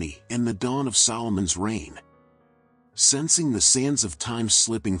journey and the dawn of Solomon's reign. Sensing the sands of time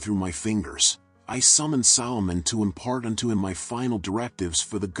slipping through my fingers, I summoned Solomon to impart unto him my final directives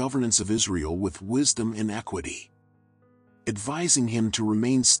for the governance of Israel with wisdom and equity. Advising him to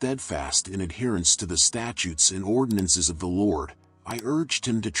remain steadfast in adherence to the statutes and ordinances of the Lord, I urged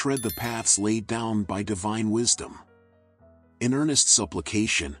him to tread the paths laid down by divine wisdom. In earnest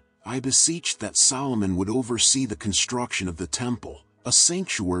supplication, I beseeched that Solomon would oversee the construction of the temple, a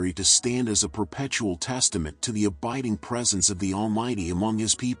sanctuary to stand as a perpetual testament to the abiding presence of the Almighty among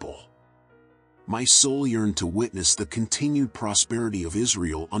His people. My soul yearned to witness the continued prosperity of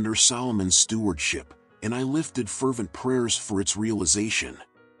Israel under Solomon's stewardship, and I lifted fervent prayers for its realization.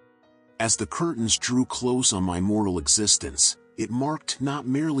 As the curtains drew close on my mortal existence, it marked not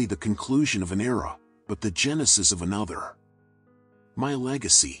merely the conclusion of an era, but the genesis of another. My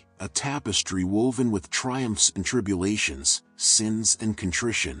legacy, a tapestry woven with triumphs and tribulations, sins and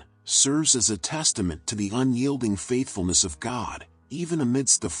contrition, serves as a testament to the unyielding faithfulness of God, even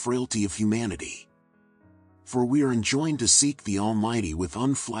amidst the frailty of humanity. For we are enjoined to seek the Almighty with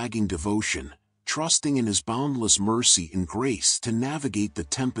unflagging devotion, trusting in His boundless mercy and grace to navigate the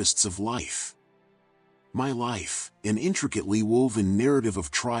tempests of life. My life, an intricately woven narrative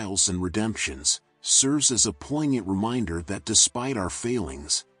of trials and redemptions, serves as a poignant reminder that despite our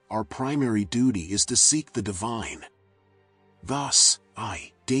failings, our primary duty is to seek the divine. Thus,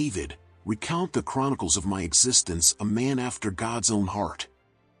 I, David, recount the chronicles of my existence, a man after God's own heart,